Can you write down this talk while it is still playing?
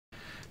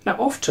Now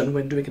often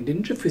when doing a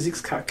ninja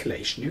physics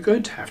calculation you're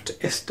going to have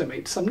to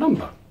estimate some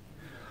number.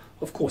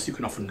 Of course you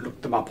can often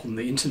look them up on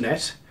the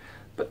internet,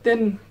 but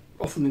then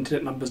often the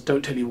internet numbers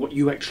don't tell you what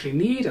you actually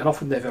need, and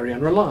often they're very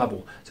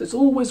unreliable. So it's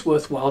always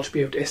worthwhile to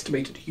be able to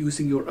estimate it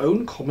using your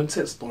own common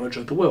sense knowledge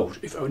of the world,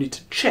 if only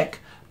to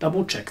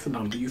double check the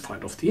number you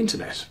find off the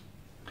internet.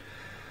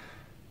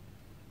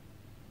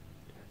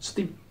 So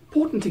the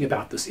important thing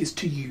about this is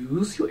to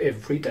use your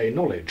everyday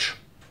knowledge.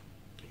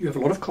 You have a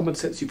lot of common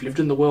sense, you've lived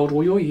in the world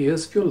all your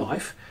years of your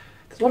life,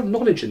 there's a lot of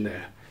knowledge in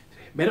there.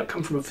 It may not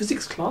come from a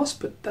physics class,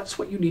 but that's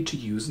what you need to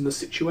use in the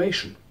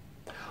situation.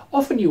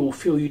 Often you will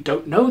feel you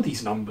don't know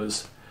these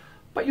numbers,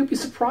 but you'll be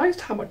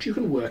surprised how much you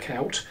can work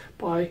out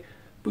by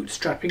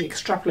bootstrapping,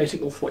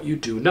 extrapolating off what you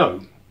do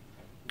know.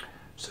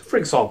 So for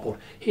example,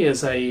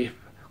 here's a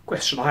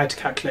question I had to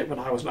calculate when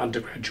I was an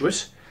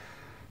undergraduate.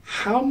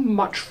 How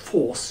much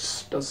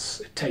force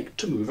does it take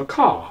to move a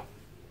car?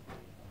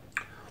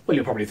 Well,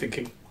 you're probably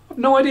thinking, I've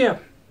no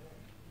idea.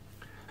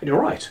 And you're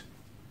right.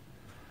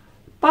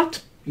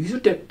 But use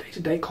your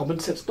day-to-day common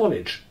sense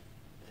knowledge.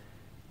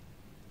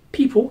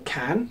 People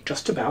can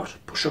just about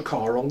push a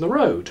car on the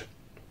road.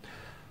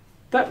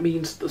 That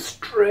means the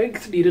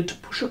strength needed to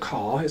push a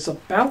car is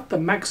about the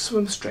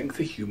maximum strength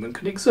a human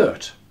can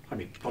exert. I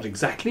mean, not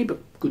exactly, but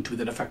good to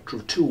within a factor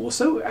of 2 or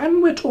so,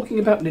 and we're talking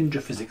about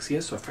ninja physics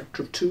here, so a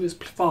factor of 2 is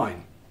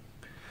fine.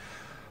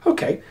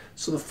 Okay,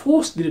 so the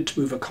force needed to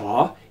move a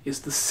car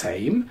is the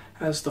same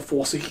as the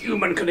force a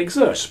human can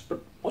exert.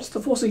 But what's the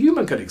force a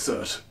human can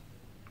exert?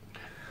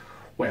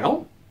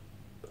 Well,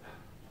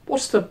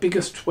 what's the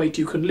biggest weight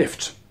you can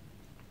lift?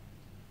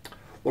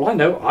 Well, I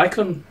know I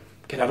can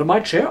get out of my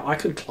chair, I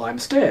can climb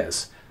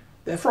stairs.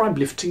 Therefore, I'm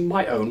lifting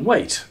my own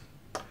weight.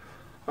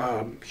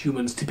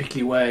 Humans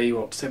typically weigh,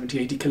 70,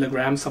 80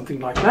 kilograms, something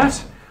like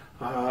that.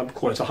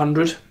 Call it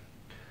 100.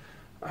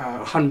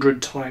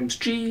 100 times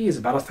g is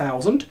about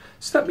 1,000.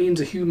 So that means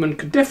a human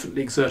could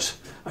definitely exert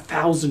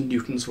 1,000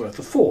 newtons worth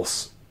of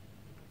force.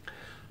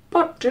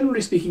 But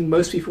generally speaking,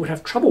 most people would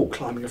have trouble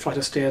climbing a flight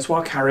of stairs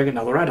while carrying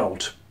another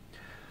adult.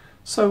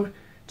 So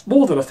it's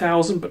more than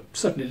 1,000, but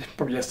certainly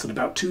probably less than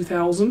about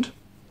 2,000.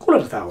 Call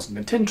it 1,000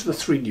 and 10 to the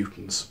 3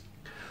 newtons.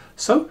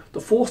 So the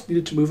force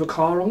needed to move a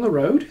car on the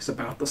road is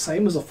about the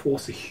same as the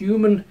force a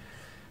human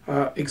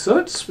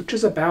exerts, which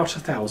is about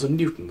 1,000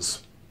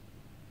 newtons.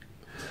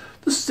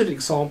 This is an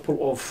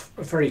example of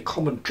a very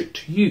common trick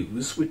to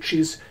use, which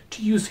is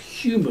to use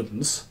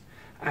humans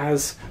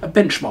as a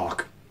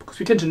benchmark, because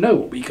we tend to know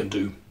what we can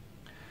do.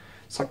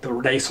 It's like the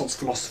Renaissance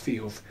philosophy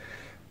of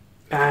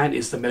man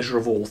is the measure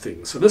of all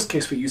things. So in this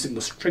case we're using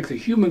the strength a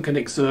human can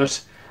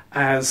exert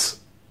as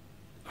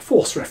a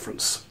force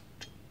reference.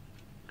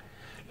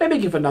 Let me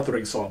give another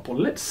example.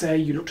 Let's say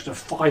you looked at a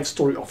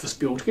 5-story office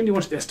building and you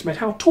wanted to estimate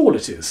how tall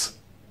it is.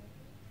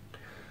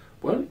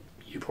 Well,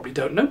 you probably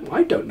don't know.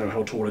 I don't know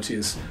how tall it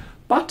is.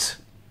 But,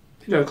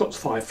 you know, it's got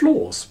 5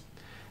 floors.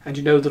 And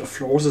you know that a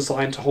floor is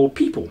designed to hold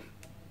people.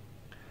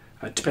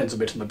 It depends a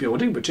bit on the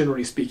building, but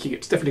generally speaking,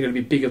 it's definitely going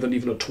to be bigger than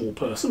even a tall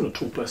person. A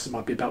tall person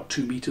might be about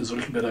 2 meters or a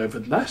little bit over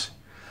than that.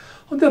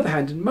 On the other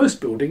hand, in most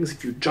buildings,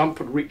 if you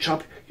jump and reach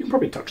up, you can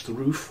probably touch the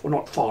roof or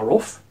not far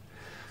off.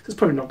 It's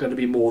probably not going to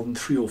be more than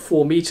 3 or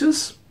 4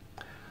 meters.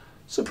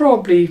 So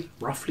probably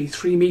roughly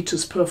 3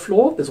 meters per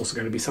floor. There's also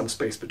going to be some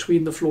space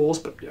between the floors,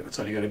 but yeah, that's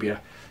only going to be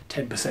a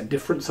 10%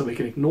 difference, so we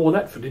can ignore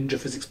that for ninja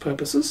physics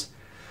purposes.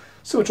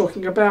 So we're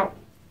talking about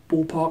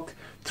ballpark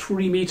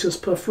 3 meters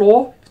per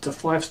floor. It's a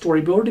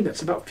 5-story building,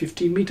 that's about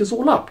 15 meters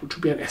all up, which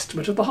would be an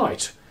estimate of the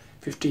height.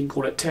 15,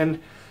 call it 10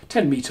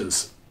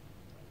 meters.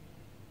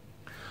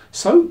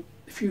 So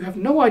if you have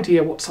no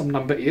idea what some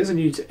number is and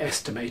you need to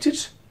estimate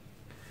it,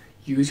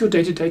 use your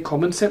day-to-day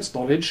common sense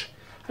knowledge,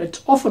 and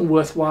it's often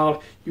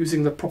worthwhile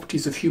using the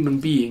properties of human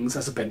beings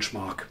as a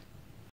benchmark.